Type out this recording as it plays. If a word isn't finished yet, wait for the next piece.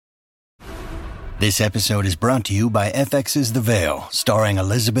This episode is brought to you by FX's The Veil, starring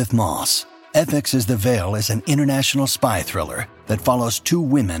Elizabeth Moss. FX's The Veil is an international spy thriller that follows two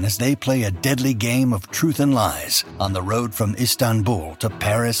women as they play a deadly game of truth and lies on the road from Istanbul to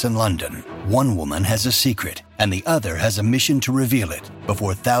Paris and London. One woman has a secret, and the other has a mission to reveal it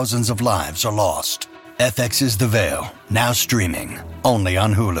before thousands of lives are lost. FX's The Veil, now streaming, only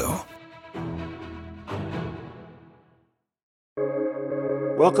on Hulu.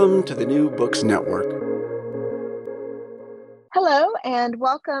 Welcome to the New Books Network. Hello, and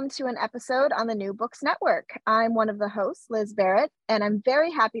welcome to an episode on the New Books Network. I'm one of the hosts, Liz Barrett, and I'm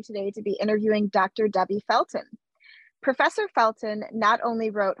very happy today to be interviewing Dr. Debbie Felton. Professor Felton not only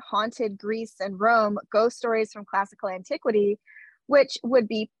wrote Haunted Greece and Rome, Ghost Stories from Classical Antiquity, which would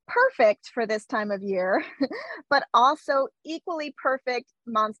be perfect for this time of year, but also equally perfect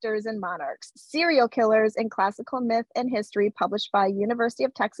Monsters and Monarchs, Serial Killers in Classical Myth and History, published by University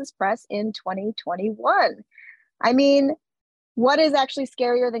of Texas Press in 2021. I mean, what is actually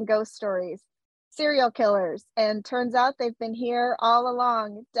scarier than ghost stories? Serial killers. And turns out they've been here all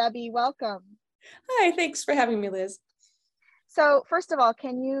along. Debbie, welcome. Hi, thanks for having me, Liz. So first of all,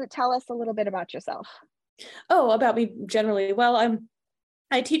 can you tell us a little bit about yourself? Oh, about me generally. Well,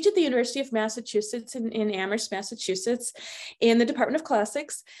 I teach at the University of Massachusetts in Amherst, Massachusetts, in the Department of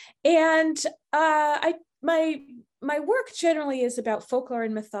Classics. And my work generally is about folklore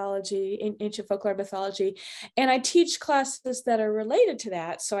and mythology, ancient folklore and mythology, and I teach classes that are related to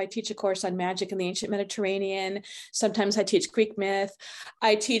that. So I teach a course on magic in the ancient Mediterranean. Sometimes I teach Greek myth.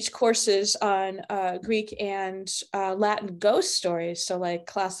 I teach courses on Greek and Latin ghost stories, so like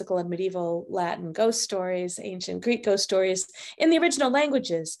classical and medieval Latin ghost stories, ancient Greek ghost stories in the original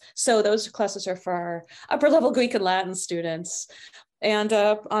languages. So those classes are for our upper level Greek and Latin students. And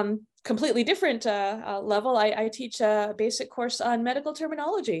on completely different level, I teach a basic course on medical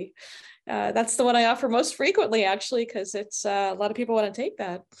terminology. That's the one I offer most frequently, actually, because it's a lot of people want to take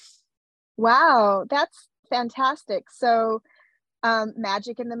that. Wow, that's fantastic. So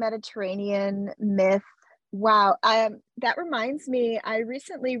magic in the Mediterranean, myth. Wow. That reminds me, I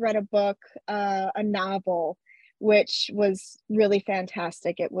recently read a book, a novel, which was really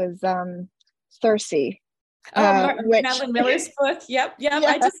fantastic. It was Circe. Madeline Miller's book. Yep. Yeah.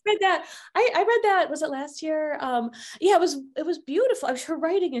 I just read that. I read that. Was it last year? Yeah, it was beautiful. Her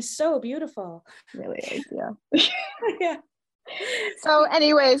writing is so beautiful. It really is. Yeah. Yeah. So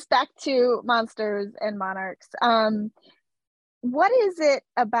anyways, back to Monsters and Monarchs. What is it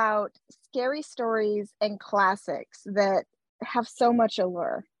about scary stories and classics that have so much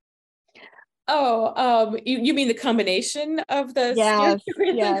allure? Oh, you mean the combination of the scary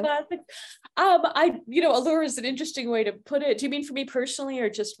stories and classics? Allure is an interesting way to put it. Do you mean for me personally, or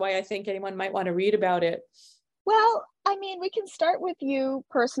just why I think anyone might want to read about it? Well, I mean, we can start with you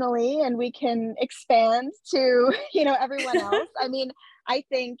personally, and we can expand to, everyone else. I mean, I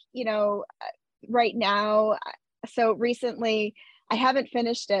think, right now, so recently, I haven't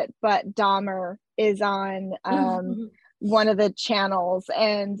finished it, but Dahmer is on one of the channels,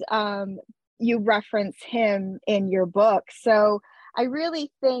 and you reference him in your book. So I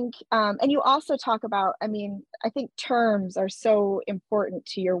really think, and you also talk about, I think terms are so important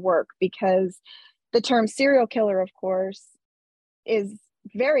to your work, because the term serial killer, of course, is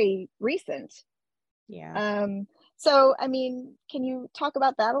very recent. Yeah. So, can you talk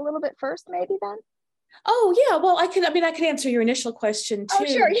about that a little bit first, maybe then? Oh yeah, well, I can answer your initial question too. Oh,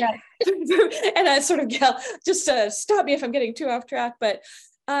 sure. Yeah. And I sort of just stop me if I'm getting too off track, but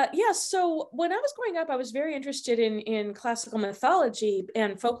so when I was growing up, I was very interested in classical mythology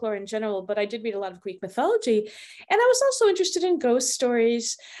and folklore in general, but I did read a lot of Greek mythology. And I was also interested in ghost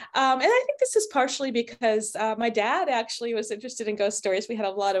stories. And I think this is partially because my dad actually was interested in ghost stories. We had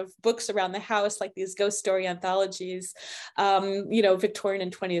a lot of books around the house, like these ghost story anthologies, Victorian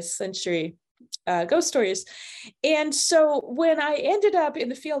and 20th century ghost stories. And so when I ended up in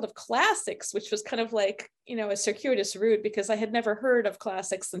the field of classics, which was kind of like, a circuitous route, because I had never heard of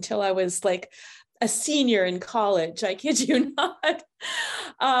classics until I was like a senior in college, I kid you not,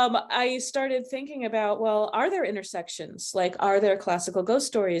 I started thinking about, well, are there intersections? Like, are there classical ghost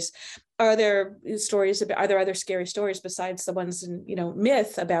stories? Are there other scary stories besides the ones in,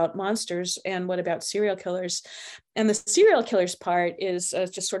 myth about monsters? And what about serial killers? And the serial killers part is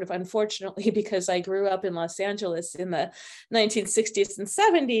just sort of unfortunately, because I grew up in Los Angeles in the 1960s and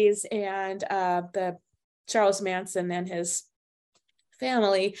 70s, and the Charles Manson and his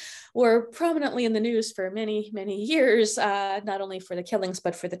family were prominently in the news for many, many years, not only for the killings,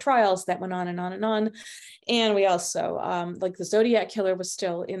 but for the trials that went on and on and on. And we also, like the Zodiac Killer was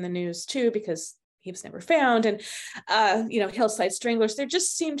still in the news too, because he was never found. And, hillside stranglers, there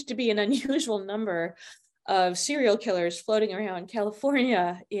just seemed to be an unusual number of serial killers floating around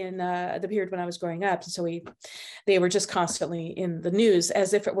California in the period when I was growing up. So they were just constantly in the news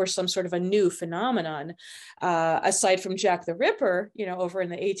as if it were some sort of a new phenomenon. Aside from Jack the Ripper, over in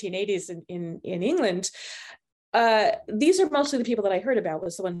the 1880s in England, these are mostly the people that I heard about,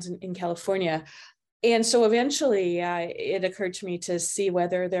 was the ones in California. And so eventually it occurred to me to see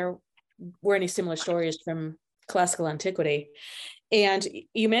whether there were any similar stories from classical antiquity. And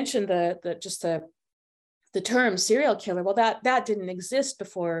you mentioned the term serial killer. Well, that didn't exist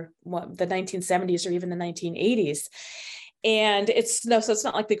before the 1970s or even the 1980s. And so it's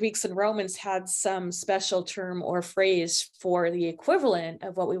not like the Greeks and Romans had some special term or phrase for the equivalent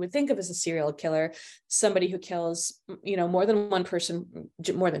of what we would think of as a serial killer, somebody who kills, more than one person,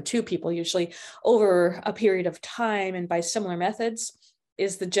 more than two people usually, over a period of time and by similar methods,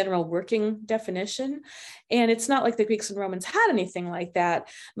 is the general working definition. And it's not like the Greeks and Romans had anything like that,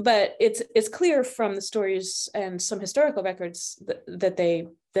 but it's clear from the stories and some historical records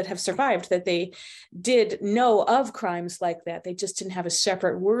that have survived that they did know of crimes like that. They just didn't have a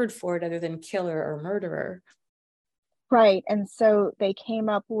separate word for it other than killer or murderer. Right. And so they came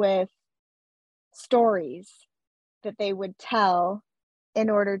up with stories that they would tell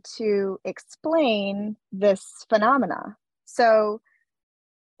in order to explain this phenomena. So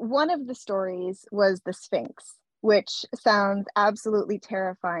one of the stories was the Sphinx, which sounds absolutely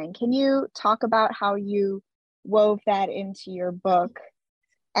terrifying. Can you talk about how you wove that into your book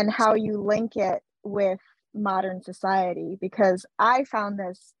and how you link it with modern society? Because I found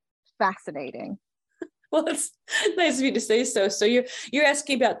this fascinating. Well, it's nice of you to say so. So you're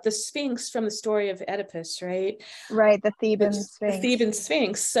asking about the Sphinx from the story of Oedipus, right? Right, the Theban Sphinx. The Theban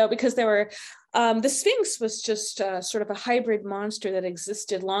Sphinx. So because there were, the Sphinx was just sort of a hybrid monster that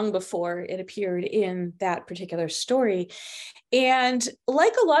existed long before it appeared in that particular story. And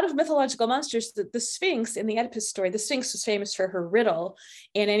like a lot of mythological monsters, the Sphinx in the Oedipus story, the Sphinx was famous for her riddle,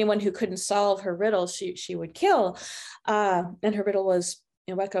 and anyone who couldn't solve her riddle, she would kill. And her riddle was,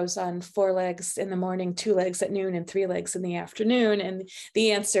 what goes on 4 legs in the morning, 2 legs at noon, and 3 legs in the afternoon? And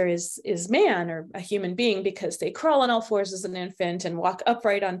the answer is man, or a human being, because they crawl on all fours as an infant and walk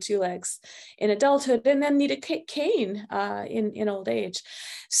upright on 2 legs in adulthood, and then need a cane in old age.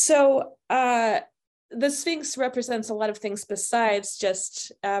 So the Sphinx represents a lot of things besides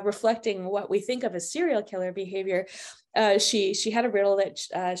just reflecting what we think of as serial killer behavior. She had a riddle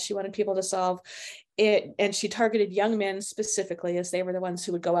that she wanted people to solve. And she targeted young men specifically, as they were the ones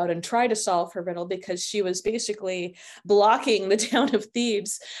who would go out and try to solve her riddle, because she was basically blocking the town of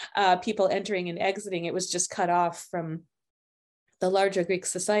Thebes, people entering and exiting. It was just cut off from the larger Greek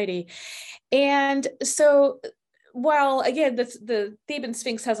society. And so while, again, the Theban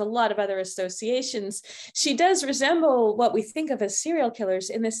Sphinx has a lot of other associations, she does resemble what we think of as serial killers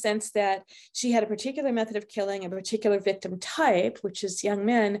in the sense that she had a particular method of killing, a particular victim type, which is young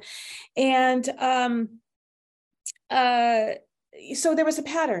men. And so there was a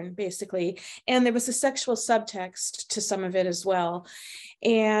pattern, basically, and there was a sexual subtext to some of it as well.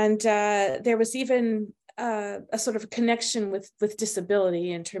 And there was even a sort of connection with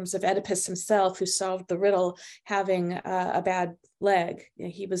disability in terms of Oedipus himself, who solved the riddle, having a bad leg.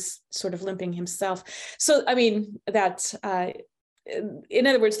 He was sort of limping himself. So, I mean, that in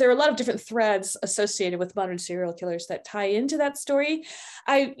other words, there are a lot of different threads associated with modern serial killers that tie into that story.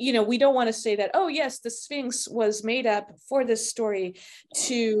 We don't want to say that, oh yes, the Sphinx was made up for this story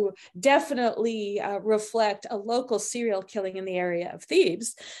to definitely reflect a local serial killing in the area of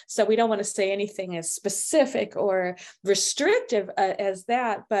Thebes. So we don't want to say anything as specific or restrictive as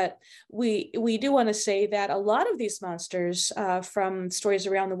that, but we do want to say that a lot of these monsters from stories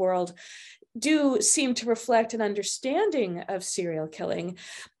around the world do seem to reflect an understanding of serial killing.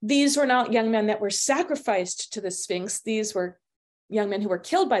 These were not young men that were sacrificed to the Sphinx. These were young men who were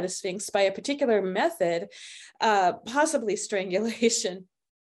killed by the Sphinx by a particular method, possibly strangulation.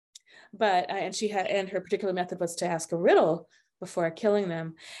 But and her particular method was to ask a riddle before killing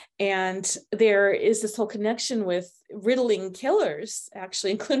them. And there is this whole connection with riddling killers,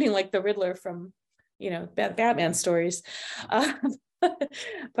 actually, including like the Riddler from, Batman stories.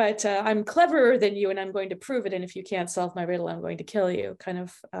 But I'm cleverer than you, and I'm going to prove it. And if you can't solve my riddle, I'm going to kill you, kind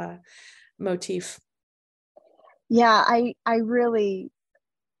of motif. Yeah, I really,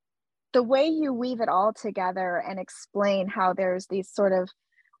 the way you weave it all together and explain how there's these sort of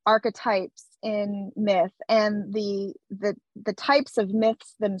archetypes in myth and the types of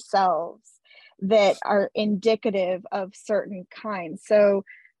myths themselves that are indicative of certain kinds. So,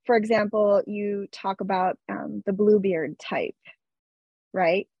 for example, you talk about the Bluebeard type,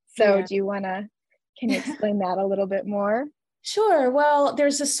 right? So yeah. Do you want to Can you explain that a little bit more? Sure. Well,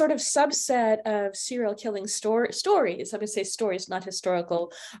 there's a sort of subset of serial killing stories. I'm going to say stories, not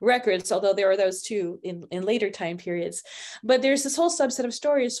historical records, although there are those too in later time periods. But there's this whole subset of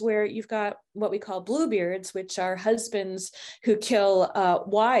stories where you've got what we call bluebeards, which are husbands who kill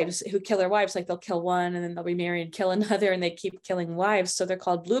wives, who kill their wives. Like they'll kill one and then they'll remarry and kill another, and they keep killing wives. So they're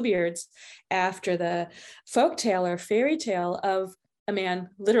called bluebeards after the folktale or fairy tale of a man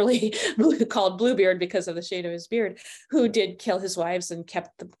literally called Bluebeard because of the shade of his beard, who did kill his wives and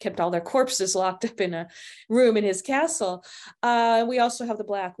kept all their corpses locked up in a room in his castle. We also have the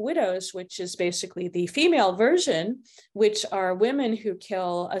Black Widows, which is basically the female version, which are women who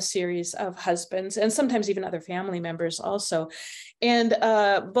kill a series of husbands and sometimes even other family members also. And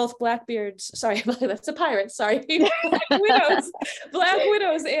both Blackbeards, sorry, that's a pirate, sorry, Black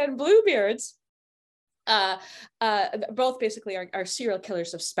Widows and Bluebeards both basically are serial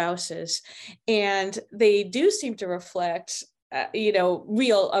killers of spouses, and they do seem to reflect a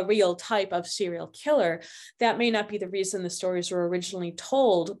real type of serial killer. That may not be the reason the stories were originally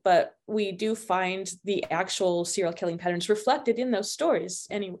told, but we do find the actual serial killing patterns reflected in those stories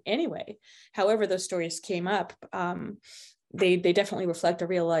anyway. However those stories came up, they definitely reflect a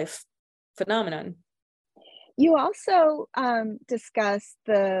real life phenomenon. You also discuss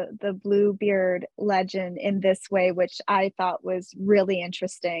the Bluebeard legend in this way, which I thought was really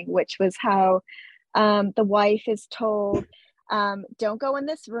interesting, which was how the wife is told, don't go in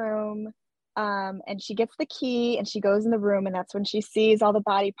this room. And she gets the key and she goes in the room, and that's when she sees all the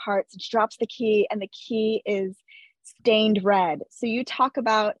body parts, and she drops the key and the key is stained red. So you talk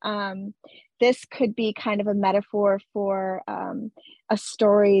about this could be kind of a metaphor for a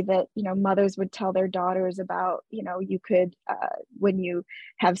story that, mothers would tell their daughters about, you could, when you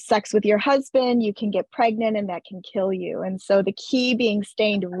have sex with your husband, you can get pregnant and that can kill you. And so the key being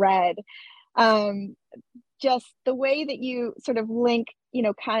stained red, just the way that you sort of link,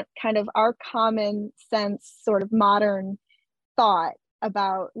 kind of our common sense, sort of modern thought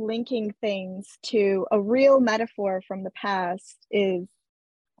about linking things to a real metaphor from the past is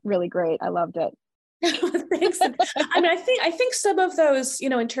really great. I loved it. Thanks. I mean, I think some of those,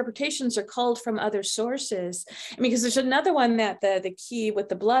 interpretations are culled from other sources. I mean, because there's another one that the key with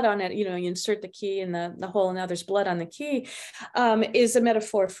the blood on it, you insert the key in the hole, and now there's blood on the key, is a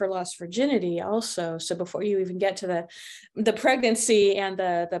metaphor for lost virginity also. So before you even get to the pregnancy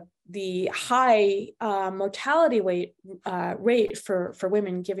and the high mortality rate for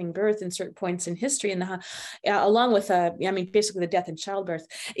women giving birth in certain points in history, and along with basically the death in childbirth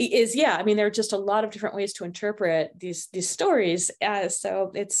is, there are just a lot of different ways to interpret these stories.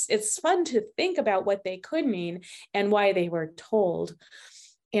 So it's fun to think about what they could mean and why they were told.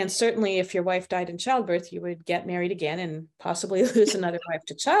 And certainly if your wife died in childbirth, you would get married again and possibly lose another wife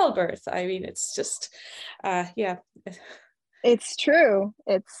to childbirth. I mean, it's just, It's true.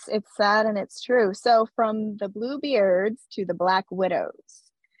 It's sad and it's true. So from the Bluebeards to the Black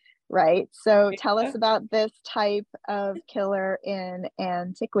Widows, right? So tell us about this type of killer in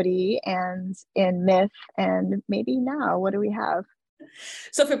antiquity and in myth, and maybe now. What do we have?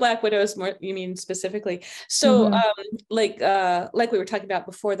 So for Black Widows, more you mean specifically? So like we were talking about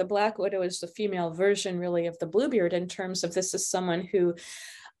before, the Black Widow is the female version really of the Bluebeard, in terms of this is someone who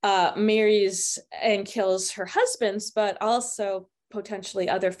marries and kills her husbands, but also potentially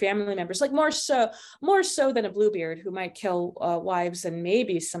other family members, like more so than a Bluebeard, who might kill wives and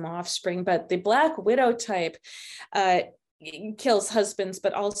maybe some offspring. But the Black Widow type kills husbands,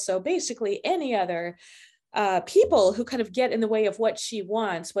 but also basically any other people who kind of get in the way of what she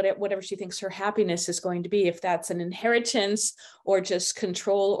wants, whatever she thinks her happiness is going to be, if that's an inheritance or just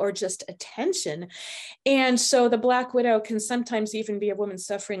control or just attention. And so the Black Widow can sometimes even be a woman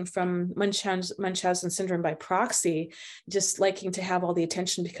suffering from Munchausen syndrome by proxy, just liking to have all the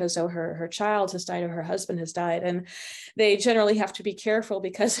attention because her child has died or her husband has died. And they generally have to be careful,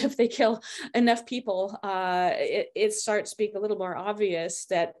 because if they kill enough people, it starts being a little more obvious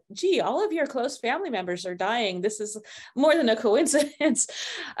that, gee, all of your close family members are dying. This is more than a coincidence.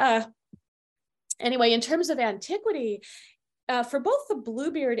 Anyway, in terms of antiquity, for both the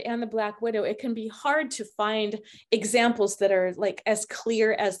Bluebeard and the Black Widow, it can be hard to find examples that are like as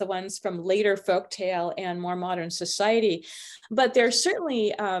clear as the ones from later folktale and more modern society. But there's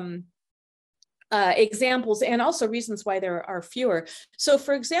certainly examples and also reasons why there are fewer. So,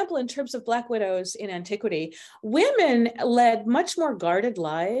 for example, in terms of Black widows in antiquity, women led much more guarded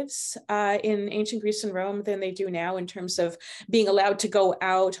lives in ancient Greece and Rome than they do now, in terms of being allowed to go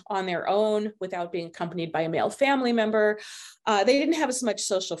out on their own without being accompanied by a male family member. They didn't have as much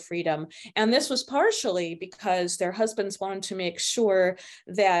social freedom. And this was partially because their husbands wanted to make sure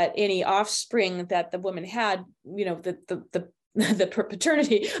that any offspring that the woman had, you know, the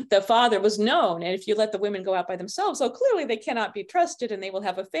paternity, the father was known. And if you let the women go out by themselves, so clearly they cannot be trusted and they will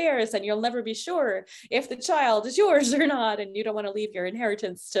have affairs, and you'll never be sure if the child is yours or not. And you don't want to leave your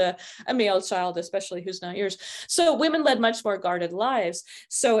inheritance to a male child, especially who's not yours. So women led much more guarded lives.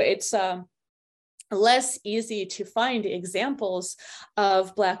 So it's less easy to find examples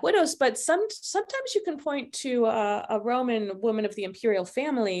of Black widows, but sometimes you can point to a Roman woman of the imperial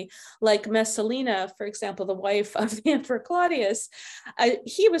family, like Messalina, for example, the wife of the Emperor Claudius.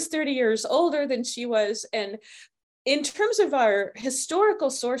 He was 30 years older than she was, and in terms of our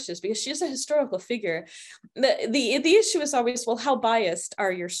historical sources, because she's a historical figure, the issue is always, well, how biased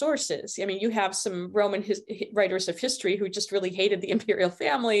are your sources? I mean, you have some Roman writers of history who just really hated the imperial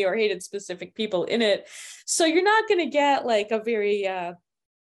family or hated specific people in it. So you're not going to get like a very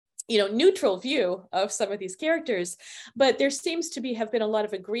neutral view of some of these characters. But there seems to have been a lot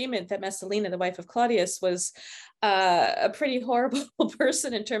of agreement that Messalina, the wife of Claudius, was a pretty horrible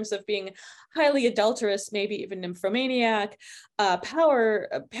person in terms of being highly adulterous, maybe even nymphomaniac, power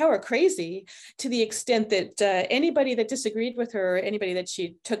crazy, to the extent that anybody that disagreed with her, anybody that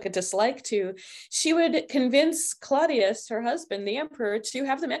she took a dislike to, she would convince Claudius, her husband, the emperor, to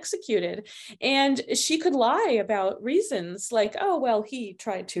have them executed. And she could lie about reasons like, oh, well, he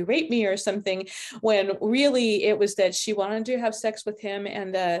tried to rape me or something, when really it was that she wanted to have sex with him,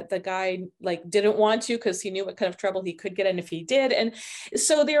 and the guy like didn't want to because he knew what kind of trouble he could get in if he did. And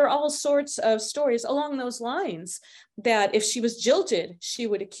so there are all sorts of stories along those lines that if she was jilted, she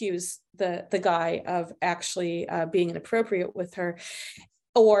would accuse the guy of actually being inappropriate with her.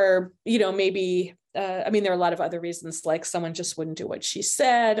 Or, maybe, there are a lot of other reasons, like someone just wouldn't do what she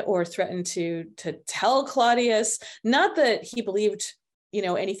said, or threatened to tell Claudius, not that he believed,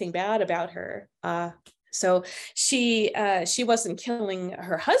 anything bad about her. So she wasn't killing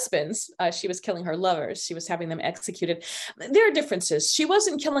her husbands. She was killing her lovers. She was having them executed. There are differences. She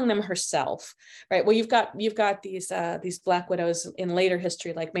wasn't killing them herself, right? Well, you've got these Black widows in later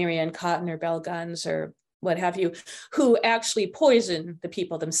history, like Marianne Cotton or Belle Guns or what have you, who actually poison the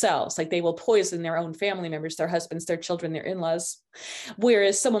people themselves. Like they will poison their own family members, their husbands, their children, their in-laws.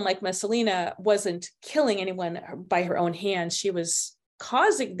 Whereas someone like Messalina wasn't killing anyone by her own hand. She was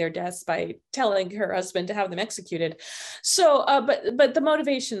causing their deaths by telling her husband to have them executed. So, but the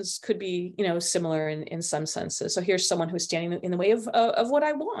motivations could be, similar in some senses. So here's someone who's standing in the way of what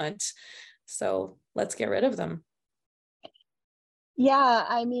I want. So let's get rid of them. Yeah,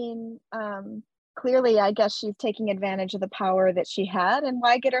 clearly, I guess she's taking advantage of the power that she had, and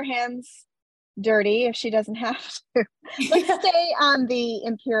why get her hands dirty if she doesn't have to? Let's stay on the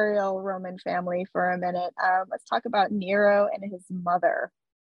imperial Roman family for a minute. Let's talk about Nero and his mother.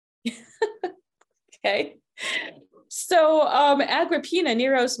 Okay. So Agrippina,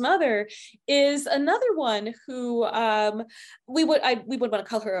 Nero's mother, is another one who we would want to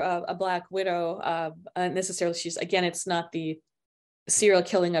call her a Black widow. Necessarily, it's not the serial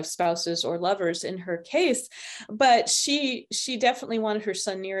killing of spouses or lovers in her case, but she definitely wanted her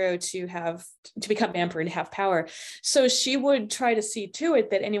son Nero to become emperor and have power. So she would try to see to it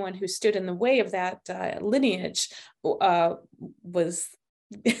that anyone who stood in the way of that lineage was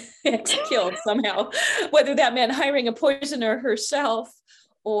killed somehow, whether that meant hiring a poisoner herself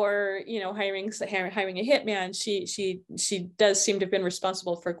or hiring a hitman. She does seem to have been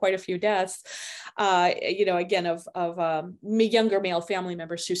responsible for quite a few deaths, again of younger male family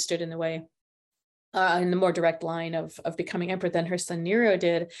members who stood in the way in the more direct line of becoming emperor than her son Nero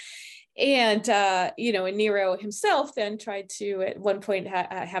did. And and Nero himself then tried to at one point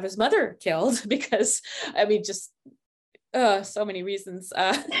have his mother killed, because so many reasons.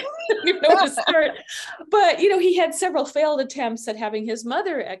 I don't even know where to start. But he had several failed attempts at having his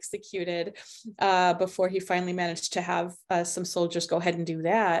mother executed before he finally managed to have some soldiers go ahead and do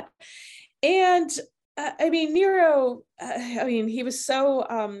that. And Nero, he was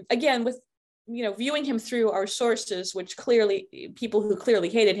so again, with viewing him through our sources, which clearly people who clearly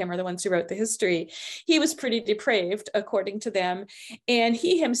hated him are the ones who wrote the history, he was pretty depraved according to them. And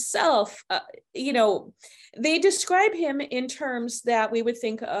he himself, they describe him in terms that we would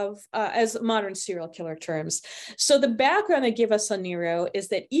think of as modern serial killer terms. So the background they give us on Nero is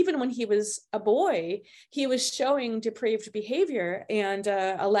that even when he was a boy, he was showing depraved behavior and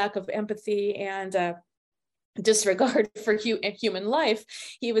a lack of empathy and disregard for human life.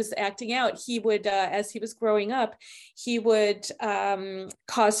 He was acting out. He would, as he was growing up, he would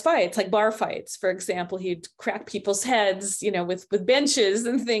cause fights, like bar fights, for example. He'd crack people's heads, with benches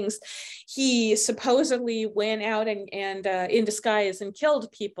and things. He supposedly went out and in disguise and killed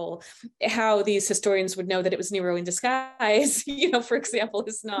people. How these historians would know that it was Nero in disguise, for example,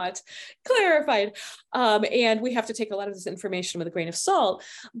 is not clarified. And we have to take a lot of this information with a grain of salt.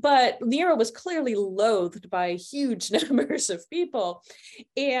 But Nero was clearly loathed by huge numbers of people.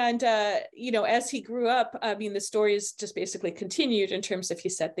 And, as he grew up, the stories just basically continued in terms of he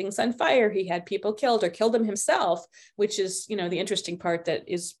set things on fire, he had people killed or killed them himself, which is, the interesting part that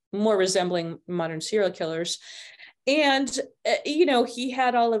is more resembling modern serial killers. And, he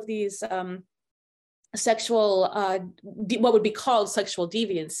had all of these sexual, what would be called sexual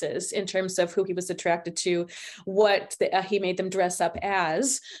deviances in terms of who he was attracted to, what he made them dress up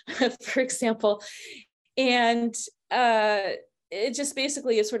as, for example. And it just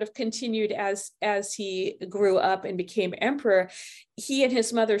basically is sort of continued as he grew up and became emperor. He and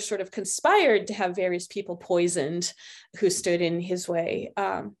his mother sort of conspired to have various people poisoned who stood in his way.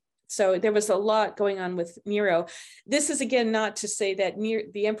 So there was a lot going on with Nero. This is, again, not to say that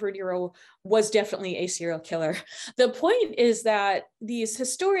the Emperor Nero was definitely a serial killer. The point is that these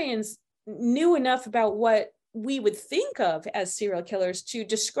historians knew enough about what we would think of as serial killers to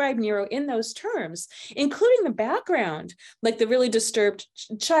describe Nero in those terms, including the background, like the really disturbed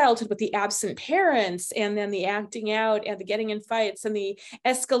childhood with the absent parents, and then the acting out and the getting in fights and the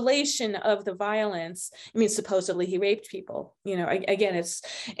escalation of the violence. Supposedly he raped people, again,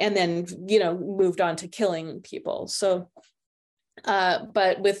 and then, moved on to killing people. So,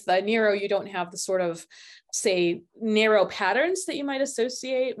 but with Nero, you don't have the sort of, say, narrow patterns that you might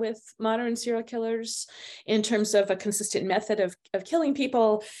associate with modern serial killers in terms of a consistent method of killing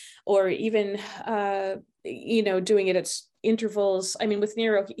people, or even, doing it at intervals. With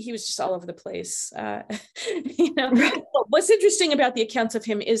Nero, he was just all over the place. What's interesting about the accounts of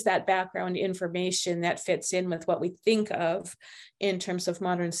him is that background information that fits in with what we think of in terms of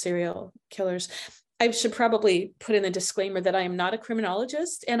modern serial killers. I should probably put in the disclaimer that I am not a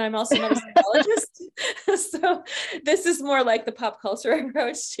criminologist, and I'm also not a psychologist. So this is more like the pop culture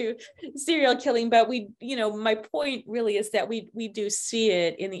approach to serial killing. But my point really is that we do see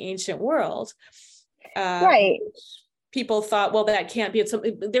it in the ancient world. Right. People thought, well, that can't be.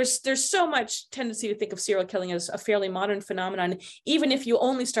 There's so much tendency to think of serial killing as a fairly modern phenomenon. Even if you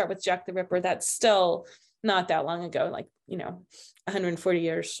only start with Jack the Ripper, that's still not that long ago, like 140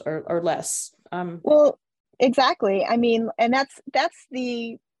 years or less. Well, exactly. And that's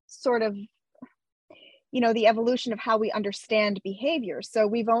the sort of, the evolution of how we understand behavior. So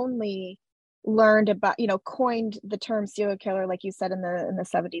we've only learned about, coined the term serial killer, like you said, in the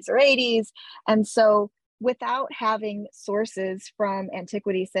 70s or 80s. And so without having sources from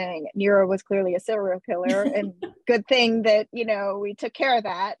antiquity saying Nero was clearly a serial killer, and good thing that, we took care of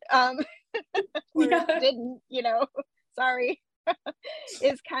that, or didn't, sorry.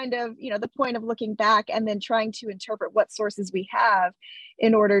 is kind of, the point of looking back and then trying to interpret what sources we have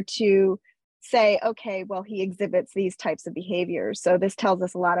in order to say, okay, well, he exhibits these types of behaviors. So this tells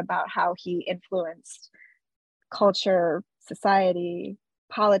us a lot about how he influenced culture, society,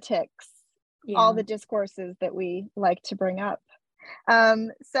 politics, all the discourses that we like to bring up.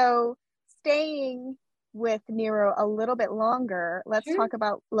 So staying with Nero a little bit longer, let's talk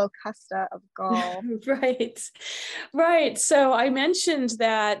about Locusta of Gaul. Right. So I mentioned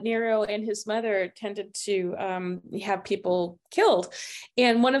that Nero and his mother tended to have people killed.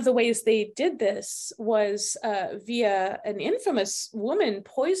 And one of the ways they did this was via an infamous woman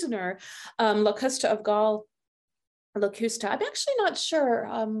poisoner, Locusta of Gaul. Locusta. I'm actually not sure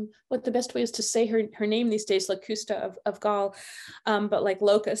what the best way is to say her name these days, Locusta of Gaul, but like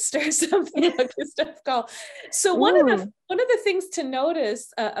locust or something, Locusta of Gaul. So one of the things to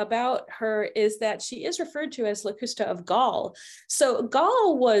notice about her is that she is referred to as Locusta of Gaul. So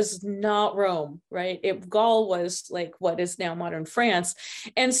Gaul was not Rome, right? Gaul was like what is now modern France.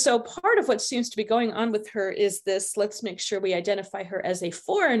 And so part of what seems to be going on with her is this, let's make sure we identify her as a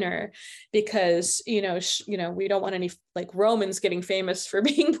foreigner, because, we don't want any like Romans getting famous for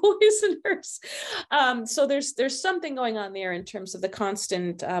being poisoners. So there's something going on there in terms of the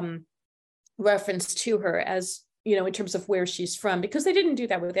constant reference to her as, you know, in terms of where she's from, because they didn't do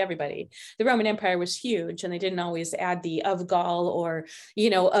that with everybody. The Roman Empire was huge, and they didn't always add the of Gaul or,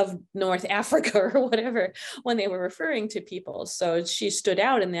 you know, of North Africa or whatever when they were referring to people. So she stood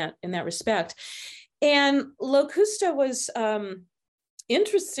out in that respect. And Locusta was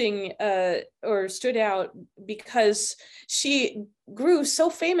interesting, or stood out because she grew so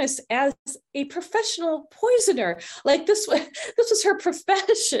famous as a professional poisoner. Like this was her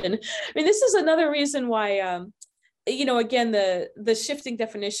profession. I mean, this is another reason why, you know, again, the shifting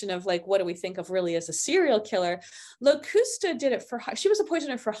definition of like, what do we think of really as a serial killer? Locusta did it she was a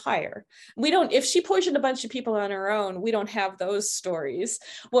poisoner for hire. If she poisoned a bunch of people on her own, we don't have those stories.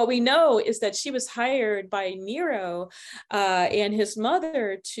 What we know is that she was hired by Nero and his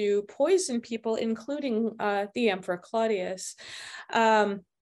mother to poison people, including the Emperor Claudius. And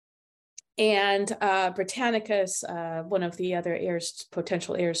Britannicus, one of the other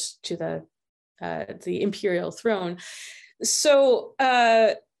potential heirs to the imperial throne. So,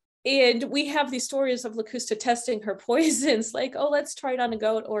 and we have these stories of Locusta testing her poisons, like, oh, let's try it on a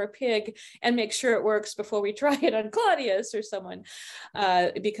goat or a pig and make sure it works before we try it on Claudius or someone,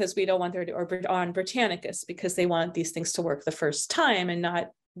 because we don't want there to, or on Britannicus, because they want these things to work the first time and not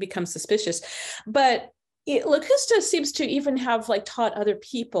become suspicious. But Locusta seems to even have like taught other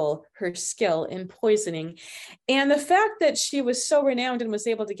people her skill in poisoning. And the fact that she was so renowned and was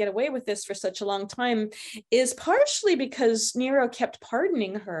able to get away with this for such a long time is partially because Nero kept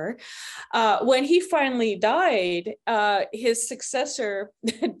pardoning her. When he finally died, his successor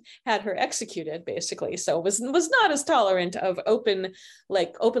had her executed, basically. So was not as tolerant of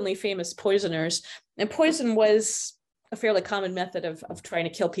openly famous poisoners. And poison was a fairly common method of trying to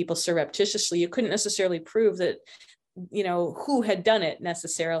kill people surreptitiously. You couldn't necessarily prove that, you know, who had done it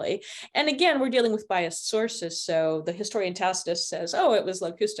necessarily. And again, we're dealing with biased sources. So the historian Tacitus says, oh, it was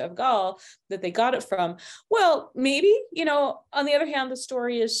Locusta of Gaul that they got it from. Well, maybe, you know, on the other hand, the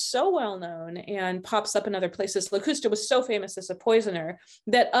story is so well known and pops up in other places. Locusta was so famous as a poisoner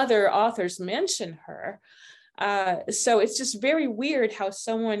that other authors mention her. So it's just very weird how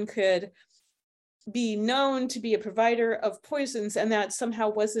someone could be known to be a provider of poisons and that somehow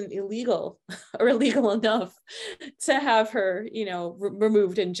wasn't illegal or illegal enough to have her, you know,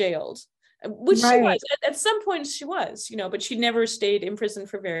 removed and jailed, which right. She was at some point she was, you know, but she never stayed in prison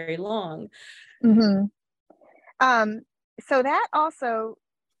for very long. Mm-hmm. So that also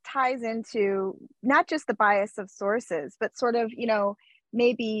ties into not just the bias of sources, but sort of, you know,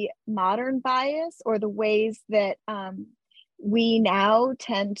 maybe modern bias or the ways that we now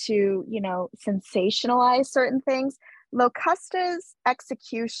tend to, you know, sensationalize certain things. Locusta's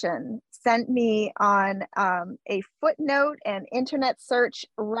execution sent me on a footnote and internet search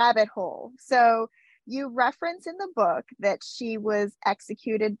rabbit hole. So you reference in the book that she was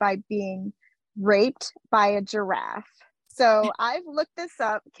executed by being raped by a giraffe. So I've looked this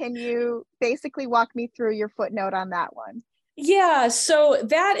up. Can you basically walk me through your footnote on that one? Yeah, so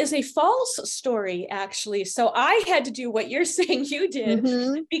that is a false story, actually. So I had to do what you're saying you did,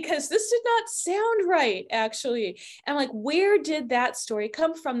 because this did not sound right, actually. And like, where did that story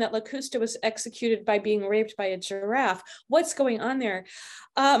come from that Locusta was executed by being raped by a giraffe? What's going on there?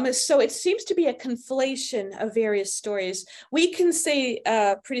 So it seems to be a conflation of various stories. We can say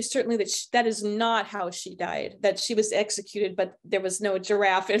pretty certainly that that is not how she died, that she was executed, but there was no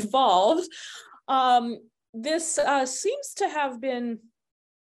giraffe involved. This seems to have been,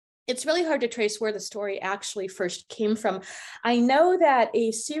 it's really hard to trace where the story actually first came from. I know that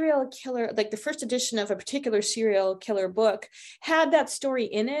a serial killer, like the first edition of a particular serial killer book, had that story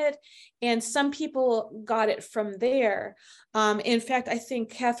in it, and some people got it from there. In fact, I think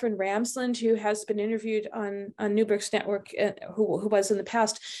Catherine Ramsland, who has been interviewed on New Books Network, who was in the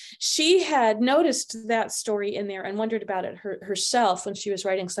past, she had noticed that story in there and wondered about it herself when she was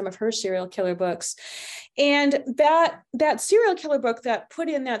writing some of her serial killer books. And that serial killer book that put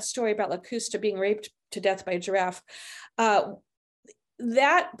in that story about Locusta being raped to death by a giraffe,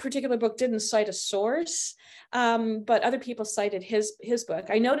 that particular book didn't cite a source, but other people cited his book.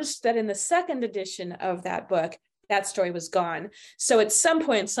 I noticed that in the second edition of that book, that story was gone. So at some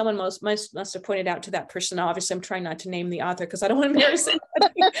point, someone must have pointed out to that person. Obviously, I'm trying not to name the author because I don't want to embarrass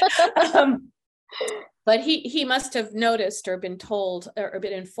anybody. But he must have noticed or been told or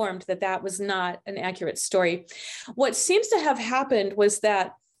been informed that that was not an accurate story. What seems to have happened was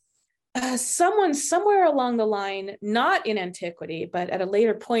that someone somewhere along the line, not in antiquity, but at a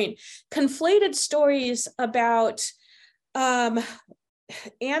later point, conflated stories about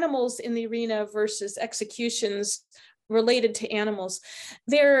animals in the arena versus executions related to animals,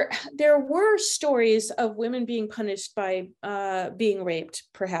 there were stories of women being punished by being raped,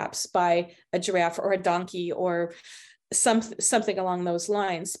 perhaps by a giraffe or a donkey or something along those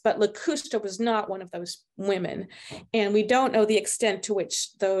lines. But Locusta was not one of those women, and we don't know the extent to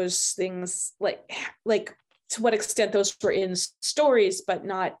which those things, like to what extent those were in stories, but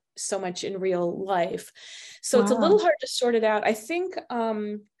not so much in real life. So It's a little hard to sort it out. I think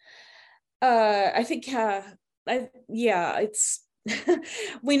it's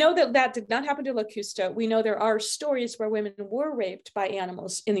we know that did not happen to Locusta. We know there are stories where women were raped by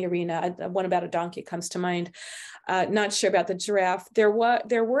animals in the arena. One about a donkey comes to mind. Not sure about the giraffe. There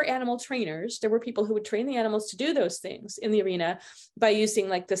were animal trainers. There were people who would train the animals to do those things in the arena by using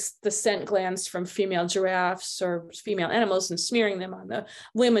like the scent glands from female giraffes or female animals and smearing them on the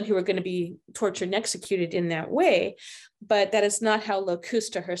women who were going to be tortured and executed in that way. But that is not how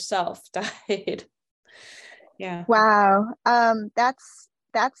Locusta herself died. Yeah. Wow. That's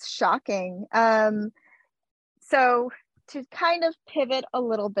shocking. So to kind of pivot a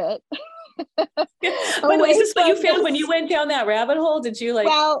little bit. By the way, is this what you found when you went down that rabbit hole? Did you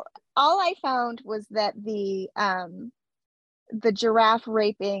Well, all I found was that the giraffe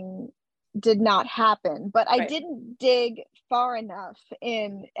raping did not happen, but I didn't dig far enough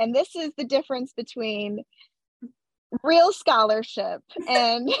in, and this is the difference between real scholarship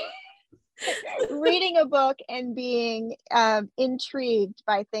and reading a book and being intrigued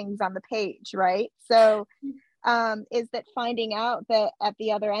by things on the page, right? So is that finding out that at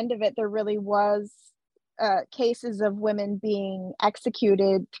the other end of it, there really was cases of women being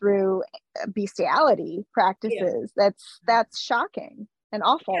executed through bestiality practices. Yeah. That's shocking and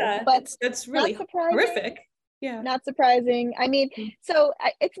awful, but that's really horrific. Yeah, not surprising. I mean, so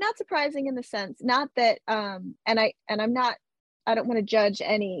it's not surprising in the sense, not that I don't want to judge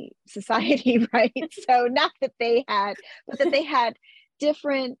any society, right? So not that they had, but that they had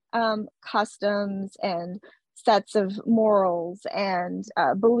different customs and sets of morals and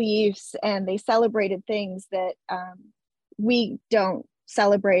beliefs, and they celebrated things that we don't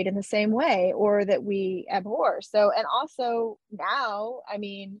celebrate in the same way, or that we abhor. So, and also now, I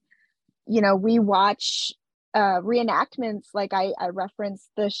mean, you know, we watch reenactments, like I referenced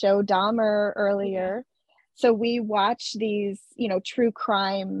the show Dahmer earlier. So we watch these, you know, true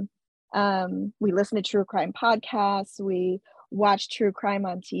crime, we listen to true crime podcasts, we watch true crime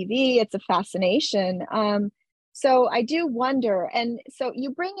on TV. It's a fascination. So I do wonder, and so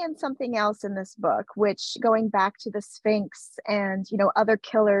you bring in something else in this book, which, going back to the Sphinx and, you know, other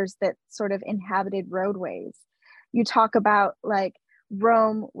killers that sort of inhabited roadways, you talk about like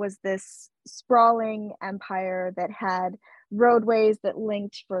Rome was this sprawling empire that had roadways that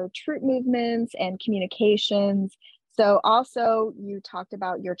linked for troop movements and communications. So also you talked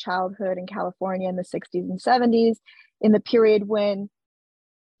about your childhood in California in the 60s and 70s, in the period when,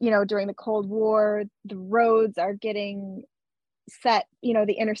 you know, during the Cold War, the roads are getting set, you know,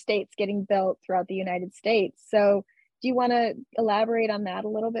 the interstates getting built throughout the United States. So do you want to elaborate on that a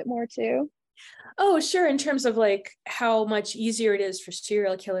little bit more too? Oh, sure. In terms of like how much easier it is for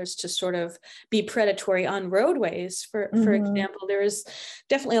serial killers to sort of be predatory on roadways, for example, there is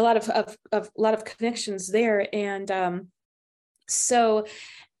definitely a lot of connections there. And so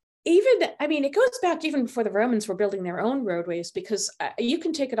even, I mean, it goes back even before the Romans were building their own roadways, because you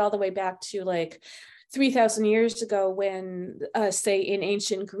can take it all the way back to like 3,000 years ago when, say, in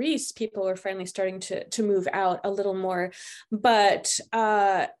ancient Greece, people were finally starting to move out a little more. But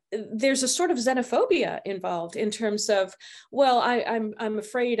there's a sort of xenophobia involved in terms of, well, I'm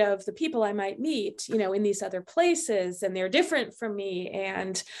afraid of the people I might meet, you know, in these other places, and they're different from me,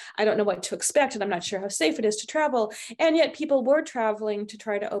 and I don't know what to expect, and I'm not sure how safe it is to travel. And yet people were traveling to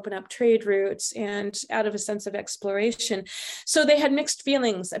try to open up trade routes and out of a sense of exploration. So they had mixed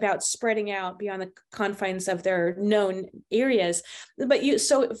feelings about spreading out beyond the confines of their known areas. But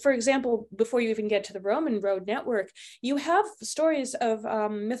so for example, before you even get to the Roman road network, you have stories of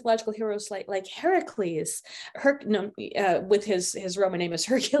mythological heroes like Heracles, with his Roman name is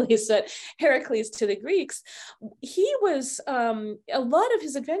Hercules, but Heracles to the Greeks. He was, a lot of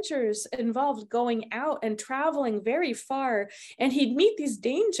his adventures involved going out and traveling very far, and he'd meet these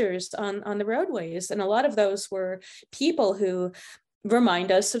dangers on the roadways. And a lot of those were people who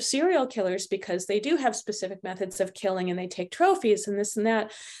remind us of serial killers, because they do have specific methods of killing and they take trophies and this and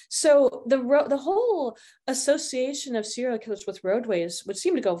that. So the whole association of serial killers with roadways would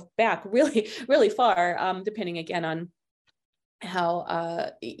seem to go back really, really far, depending again on how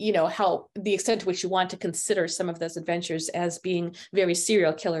how the extent to which you want to consider some of those adventures as being very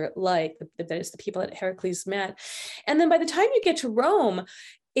serial killer like, that is the people that Heracles met. And then by the time you get to Rome,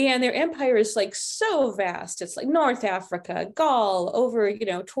 And their empire is like so vast. It's like North Africa, Gaul, over,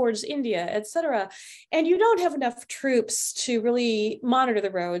 towards India, etc. And you don't have enough troops to really monitor the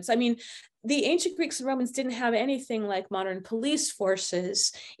roads. I mean, the ancient Greeks and Romans didn't have anything like modern police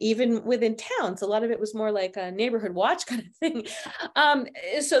forces, even within towns. A lot of it was more like a neighborhood watch kind of thing.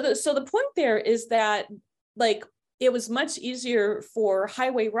 So the point there is that, like, it was much easier for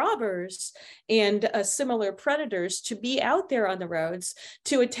highway robbers and similar predators to be out there on the roads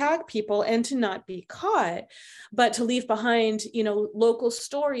to attack people and to not be caught, but to leave behind, local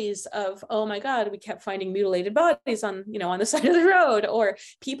stories of, oh my God, we kept finding mutilated bodies on the side of the road, or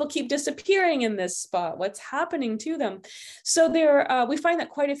people keep disappearing in this spot. What's happening to them? So we find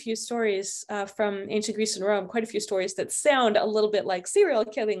that quite a few stories from ancient Greece and Rome, quite a few stories that sound a little bit like serial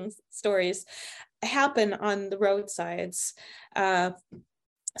killing stories, happen on the roadsides.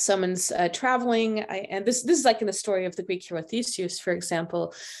 Someone's traveling, and this is like in the story of the Greek hero Theseus, for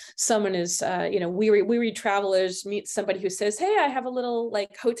example. Someone is, weary travelers meet somebody who says, "Hey, I have a little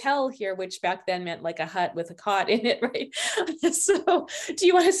like hotel here," which back then meant like a hut with a cot in it, right? So, do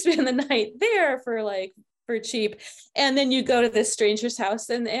you want to spend the night there for cheap? And then you go to this stranger's house,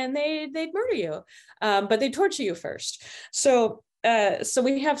 and they'd murder you, but they torture you first. So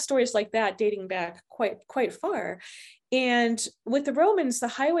we have stories like that dating back quite far. And with the Romans, the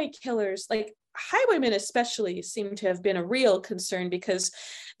highway killers, like highwaymen especially, seem to have been a real concern, because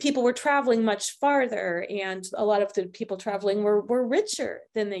people were traveling much farther, and a lot of the people traveling were richer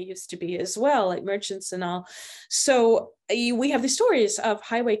than they used to be as well, like merchants and all. So we have the stories of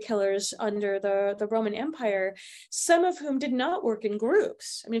highway killers under the Roman Empire, some of whom did not work in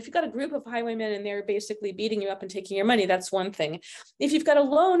groups. I mean, if you've got a group of highwaymen and they're basically beating you up and taking your money, that's one thing. If you've got a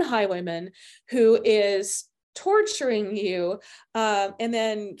lone highwayman who is torturing you and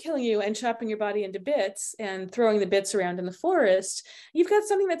then killing you and chopping your body into bits and throwing the bits around in the forest, you've got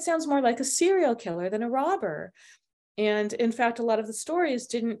something that sounds more like a serial killer than a robber. And in fact, a lot of the stories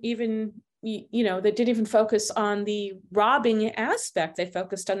didn't even focus on the robbing aspect. They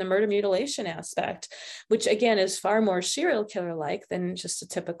focused on the murder mutilation aspect, which again is far more serial killer like than just a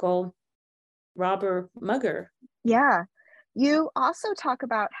typical robber mugger. Yeah. You also talk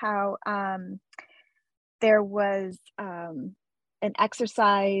about how there was an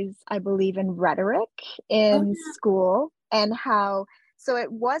exercise, I believe, in rhetoric in school, and how, so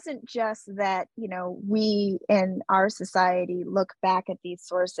it wasn't just that, we in our society look back at these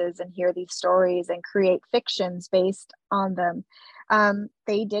sources and hear these stories and create fictions based on them.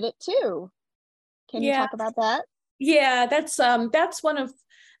 They did it too. Can you talk about that? Yeah, that's one of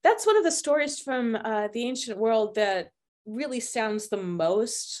the stories from the ancient world that really sounds the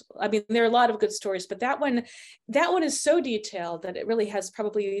most. I mean, there are a lot of good stories, but that one is so detailed that it really has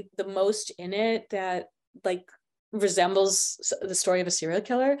probably the most in it that like resembles the story of a serial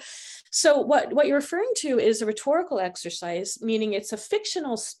killer. So what you're referring to is a rhetorical exercise, meaning it's a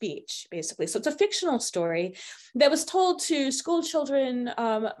fictional speech, basically. So it's a fictional story that was told to school children,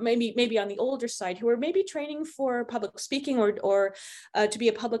 maybe on the older side, who were maybe training for public speaking or to be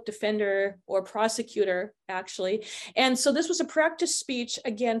a public defender or prosecutor, actually. And so this was a practice speech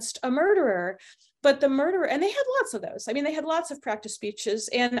against a murderer. But the murderer, and they had lots of those. I mean, they had lots of practice speeches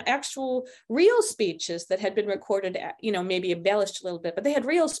and actual real speeches that had been recorded, maybe embellished a little bit, but they had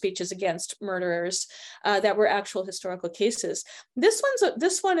real speeches against murderers that were actual historical cases. This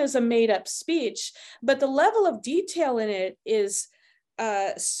one is a made up speech, but the level of detail in it is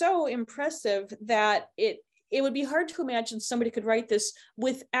so impressive that it would be hard to imagine somebody could write this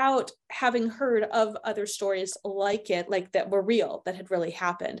without having heard of other stories like it, like that were real, that had really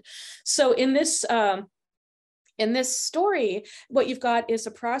happened. So in this story, what you've got is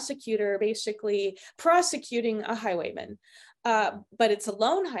a prosecutor basically prosecuting a highwayman, but it's a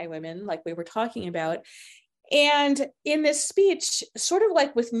lone highwayman, like we were talking about. And in this speech, sort of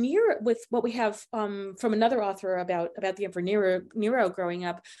like with what we have from another author about the Emperor Nero growing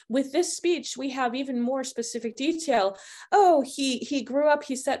up, with this speech, we have even more specific detail. Oh, he grew up,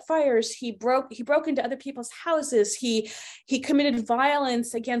 he set fires, he broke into other people's houses, he committed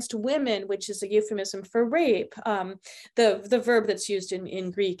violence against women, which is a euphemism for rape. The verb that's used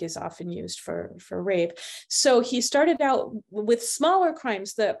in Greek is often used for rape. So he started out with smaller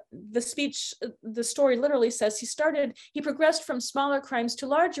crimes. The story literally says he progressed from smaller crimes to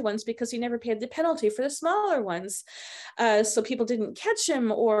larger ones because he never paid the penalty for the smaller ones. So people didn't catch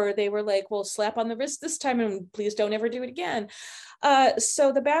him, or they were like, well, slap on the wrist this time and please don't ever do it again.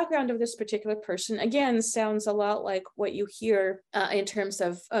 So the background of this particular person, again, sounds a lot like what you hear in terms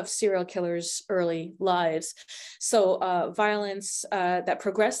of serial killers' early lives. So violence that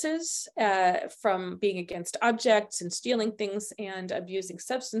progresses from being against objects and stealing things and abusing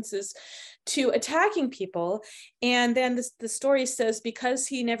substances to attacking people. And then the story says because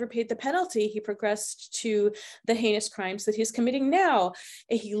he never paid the penalty, he progressed to the heinous crimes that he's committing now.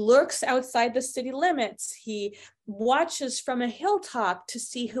 He lurks outside the city limits. He watches from a hilltop to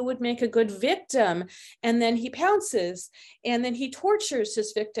see who would make a good victim, and then he pounces, and then he tortures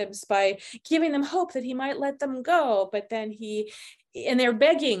his victims by giving them hope that he might let them go, but then they're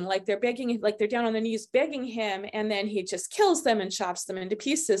begging, like they're down on their knees begging him, and then he just kills them and chops them into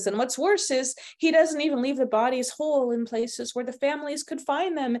pieces. And what's worse is he doesn't even leave the bodies whole in places where the families could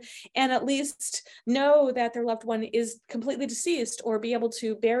find them and at least know that their loved one is completely deceased, or be able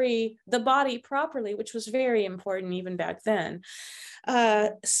to bury the body properly, which was very important even back then.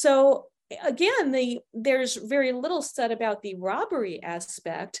 So again, there's very little said about the robbery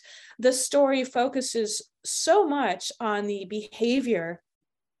aspect. The story focuses so much on the behavior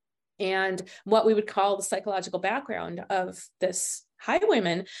and what we would call the psychological background of this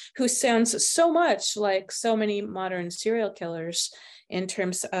highwayman, who sounds so much like so many modern serial killers in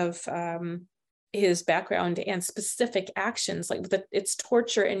terms of his background and specific actions, like it's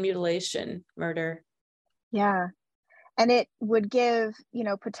torture and mutilation, murder. Yeah. And it would give,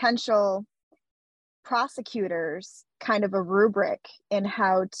 potential prosecutors kind of a rubric in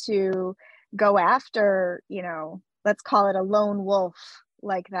how to go after, let's call it a lone wolf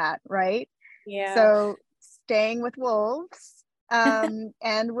like that, right? Yeah. So staying with wolves and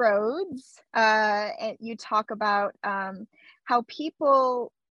roads, and you talk about how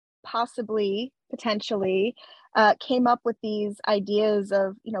people potentially came up with these ideas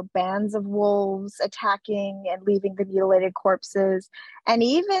of, bands of wolves attacking and leaving the mutilated corpses, and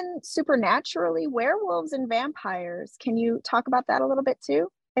even supernaturally werewolves and vampires. Can you talk about that a little bit too?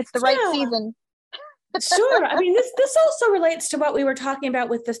 It's the right season. Sure. I mean, this also relates to what we were talking about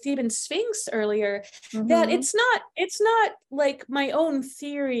with the Theban Sphinx earlier, that it's not like my own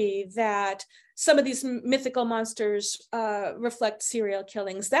theory that some of these mythical monsters reflect serial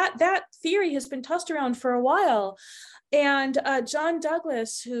killings. That theory has been tossed around for a while. And John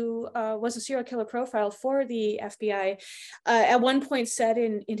Douglas, who was a serial killer profile for the FBI, at one point said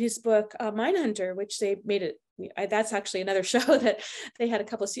in his book, Mindhunter, which they made it, that's actually another show that they had a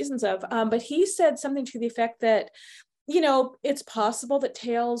couple of seasons of, but he said something to the effect that, it's possible that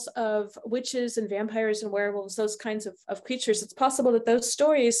tales of witches and vampires and werewolves, those kinds of creatures, it's possible that those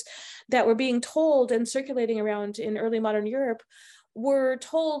stories that were being told and circulating around in early modern Europe were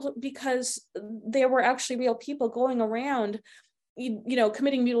told because there were actually real people going around,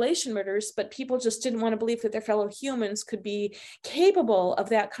 committing mutilation murders, but people just didn't want to believe that their fellow humans could be capable of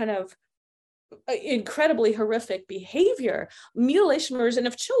that kind of incredibly horrific behavior, mutilation murders, and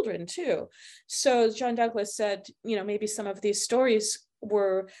of children too. So John Douglas said, maybe some of these stories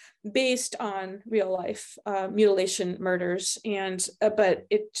were based on real life mutilation murders, and but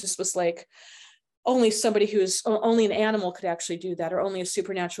it just was like only an animal could actually do that, or only a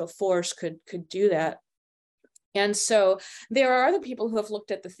supernatural force could do that. And so there are other people who have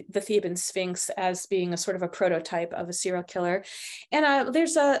looked at the Theban Sphinx as being a sort of a prototype of a serial killer. And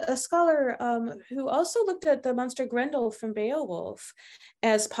there's a scholar who also looked at the monster Grendel from Beowulf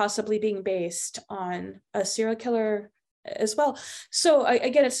as possibly being based on a serial killer as well. So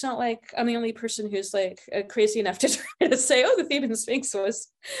again, it's not like I'm the only person who's like crazy enough to try to say, oh, the Theban Sphinx was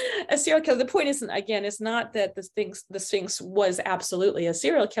a serial killer. The point is not that the Sphinx was absolutely a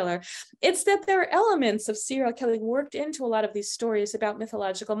serial killer. It's that there are elements of serial killing worked into a lot of these stories about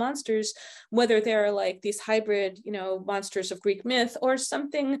mythological monsters, whether they're like these hybrid, monsters of Greek myth, or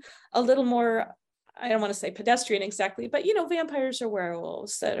something a little more, I don't want to say pedestrian exactly, but, vampires or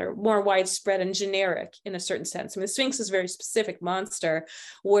werewolves that are more widespread and generic in a certain sense. I mean, the Sphinx is a very specific monster.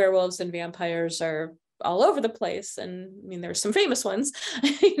 Werewolves and vampires are all over the place. And I mean, there's some famous ones,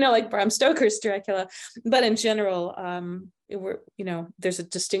 like Bram Stoker's Dracula, but in general, there's a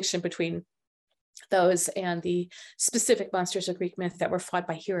distinction between those and the specific monsters of Greek myth that were fought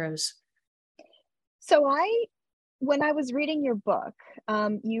by heroes. So when I was reading your book,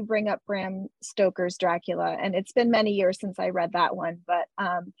 you bring up Bram Stoker's Dracula, and it's been many years since I read that one, but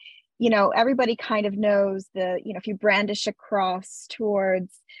everybody kind of knows if you brandish a cross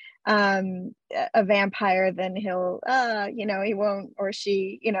towards a vampire, then he'll, he won't, or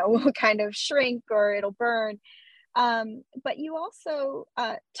she, will kind of shrink or it'll burn. But you also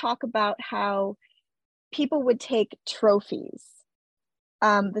talk about how people would take trophies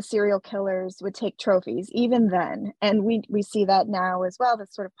the serial killers would take trophies even then. And we see that now as well.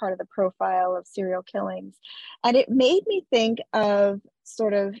 That's sort of part of the profile of serial killings. And it made me think of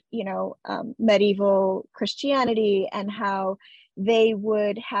sort of, medieval Christianity and how they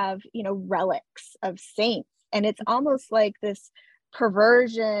would have, relics of saints. And it's almost like this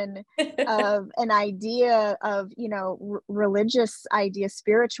perversion of an idea of religious idea,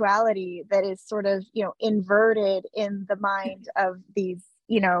 spirituality that is sort of inverted in the mind of these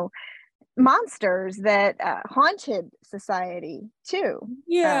monsters that haunted society too.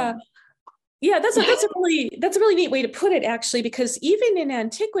 Yeah. Yeah, that's a really neat way to put it, actually, because even in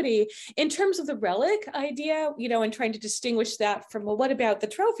antiquity, in terms of the relic idea, and trying to distinguish that from, well, what about the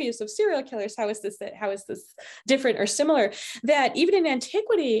trophies of serial killers? How is this different or similar? That even in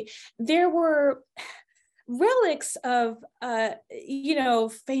antiquity, there were relics of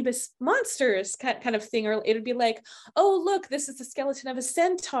famous monsters kind of thing, or it would be like, oh look, this is the skeleton of a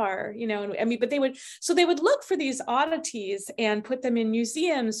centaur, but they would look for these oddities and put them in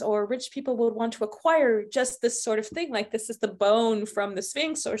museums, or rich people would want to acquire just this sort of thing, like this is the bone from the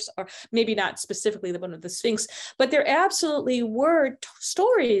Sphinx, or maybe not specifically the bone of the Sphinx, but there absolutely were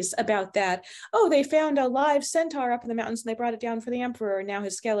stories about that. Oh, they found a live centaur up in the mountains and they brought it down for the emperor, and now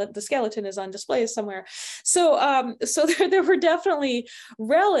the skeleton is on display somewhere. So there were definitely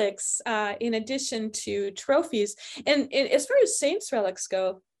relics in addition to trophies. And as far as saints' relics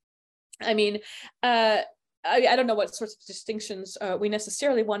go, I mean, I don't know what sorts of distinctions we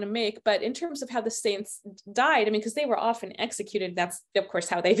necessarily want to make, but in terms of how the saints died, I mean, because they were often executed, that's of course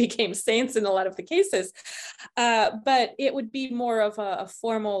how they became saints in a lot of the cases. But it would be more of a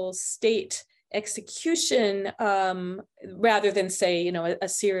formal state execution rather than, say, a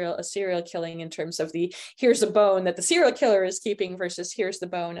serial killing in terms of here's a bone that the serial killer is keeping versus here's the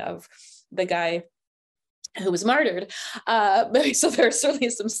bone of the guy who was martyred. So there are certainly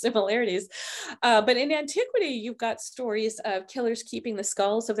some similarities. But in antiquity, you've got stories of killers keeping the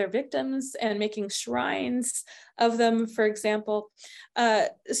skulls of their victims and making shrines of them, for example.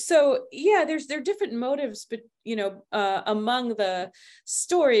 So yeah, there are different motives, but among the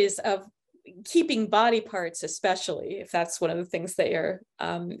stories of keeping body parts, especially if that's one of the things that you're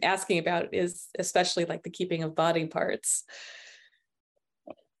asking about, is especially like the keeping of body parts.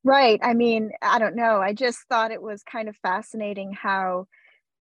 Right. I mean, I don't know. I just thought it was kind of fascinating how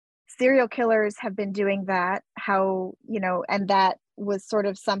serial killers have been doing that, how, and that was sort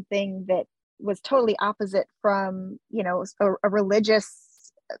of something that was totally opposite from,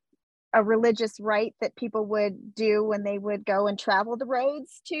 a religious rite that people would do when they would go and travel the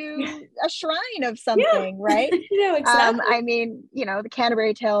roads to a shrine of something, right? Exactly. I mean, the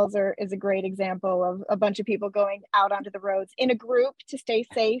Canterbury Tales is a great example of a bunch of people going out onto the roads in a group to stay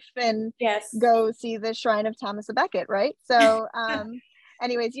safe and go see the shrine of Thomas à Becket, right? So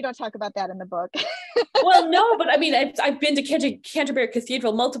anyways, you don't talk about that in the book. Well, no, but I mean, I've been to Canterbury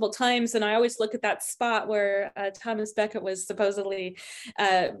Cathedral multiple times, and I always look at that spot where Thomas Becket was supposedly,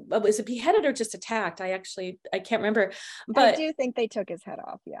 was it beheaded or just attacked? I can't remember. But I do think they took his head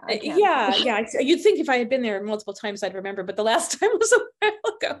off. Yeah. Yeah. You'd think if I had been there multiple times, I'd remember, but the last time was a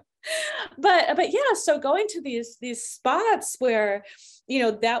while ago. But yeah, so going to these spots where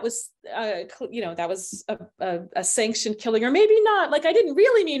that was that was a sanctioned killing, or maybe not. Like, I didn't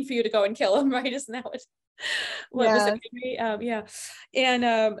really mean for you to go and kill him, right? Isn't that what was it? Yeah.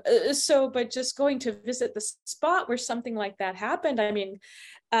 And so, but just going to visit the spot where something like that happened, I mean,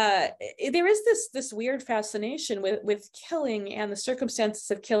 there is this weird fascination with killing and the circumstances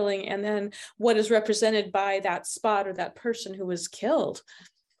of killing, and then what is represented by that spot or that person who was killed.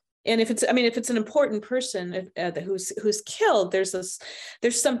 And if it's an important person who's killed, there's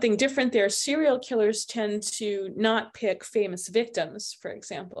something different there. Serial killers tend to not pick famous victims, for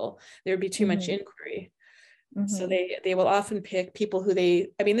example. There would be too much inquiry. Mm-hmm. So they will often pick people who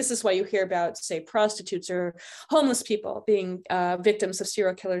this is why you hear about, say, prostitutes or homeless people being victims of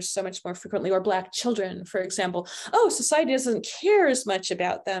serial killers so much more frequently, or Black children, for example. Oh, society doesn't care as much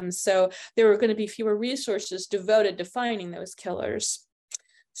about them, so there are going to be fewer resources devoted to finding those killers.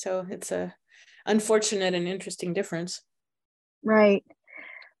 So it's a unfortunate and interesting difference. Right.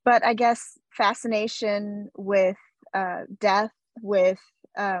 But I guess fascination with death, with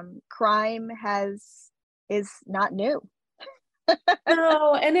crime is not new.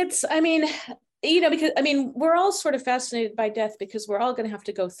 No, and it's, because we're all sort of fascinated by death because we're all going to have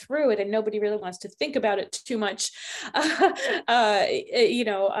to go through it, and nobody really wants to think about it too much, depending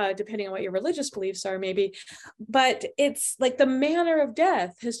on what your religious beliefs are, maybe. But it's like the manner of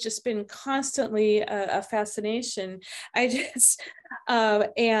death has just been constantly a fascination. It's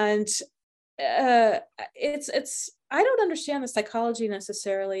I don't understand the psychology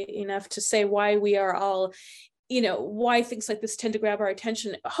necessarily enough to say why we are all, why things like this tend to grab our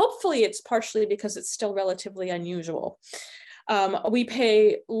attention. Hopefully it's partially because it's still relatively unusual. We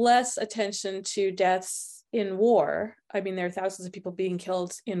pay less attention to deaths in war. I mean, there are thousands of people being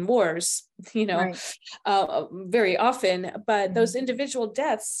killed in wars, Right. very often, but those individual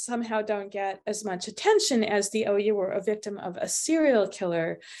deaths somehow don't get as much attention as you were a victim of a serial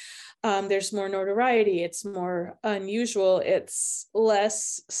killer. There's more notoriety, it's more unusual, it's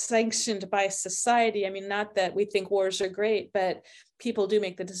less sanctioned by society. I mean, not that we think wars are great, but people do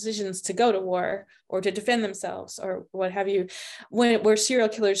make the decisions to go to war or to defend themselves or what have you, where serial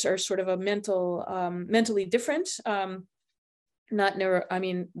killers are sort of a mentally different,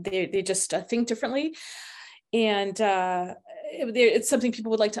 they just think differently. And it's something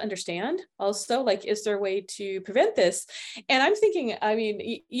people would like to understand also, like, is there a way to prevent this? And I'm thinking, I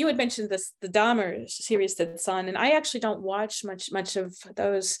mean, you had mentioned the Dahmer series that's on, and I actually don't watch much of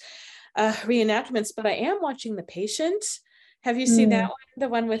those reenactments, but I am watching The Patient. Have you seen that one? The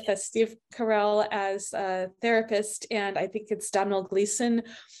one with Steve Carell as a therapist, and I think it's Domhnall Gleeson,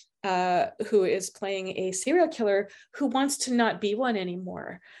 who is playing a serial killer who wants to not be one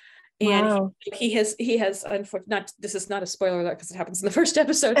anymore. And wow. he has unfortunately, this is not a spoiler alert because it happens in the first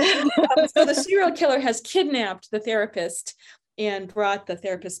episode. So the serial killer has kidnapped the therapist and brought the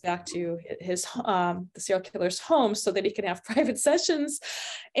therapist back to his the serial killer's home so that he can have private sessions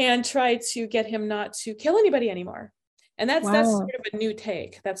and try to get him not to kill anybody anymore. And that's sort of a new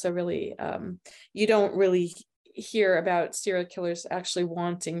take. That's a really, you don't really hear about serial killers actually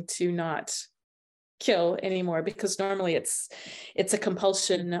wanting to not kill anymore, because normally it's a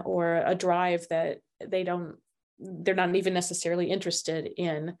compulsion or a drive that they're not even necessarily interested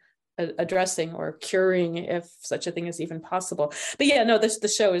in addressing or curing, if such a thing is even possible. But yeah, no, the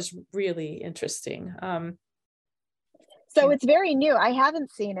show is really interesting. So it's very new. I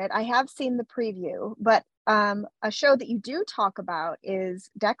haven't seen it. I have seen the preview, but a show that you do talk about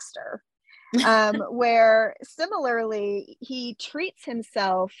is Dexter, where similarly he treats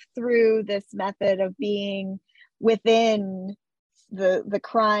himself through this method of being within the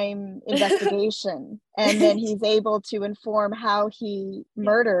crime investigation, and then he's able to inform how he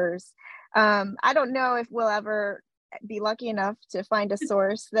murders. I don't know if we'll ever be lucky enough to find a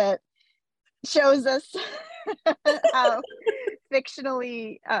source that shows us how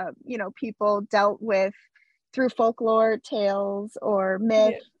fictionally people dealt with through folklore tales or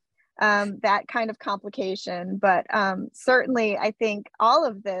myth, that kind of complication. But certainly I think all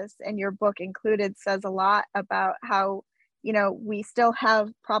of this, and your book included, says a lot about how we still have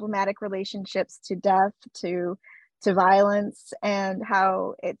problematic relationships to death, to violence, and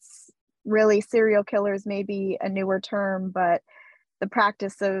how it's really, serial killers may be a newer term, but the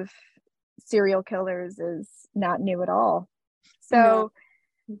practice of serial killers is not new at all. So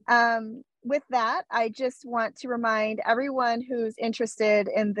with that, I just want to remind everyone who's interested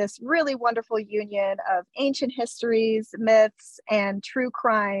in this really wonderful union of ancient histories, myths, and true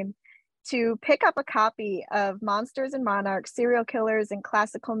crime to pick up a copy of Monsters and Monarchs, Serial Killers in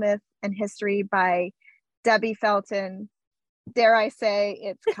Classical Myth and History by Debbie Felton. Dare I say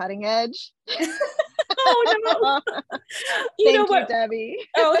it's cutting edge? Oh no! Thank you, Debbie.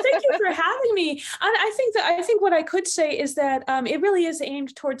 Oh, thank you for having me. And I think what I could say is that it really is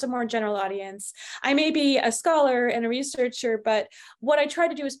aimed towards a more general audience. I may be a scholar and a researcher, but what I try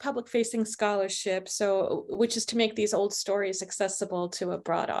to do is public-facing scholarship, which is to make these old stories accessible to a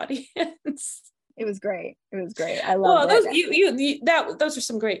broad audience. It was great. I love it. Those are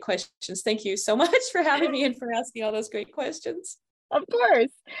some great questions. Thank you so much for having me and for asking all those great questions. Of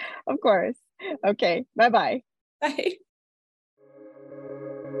course. Okay. Bye-bye. Bye.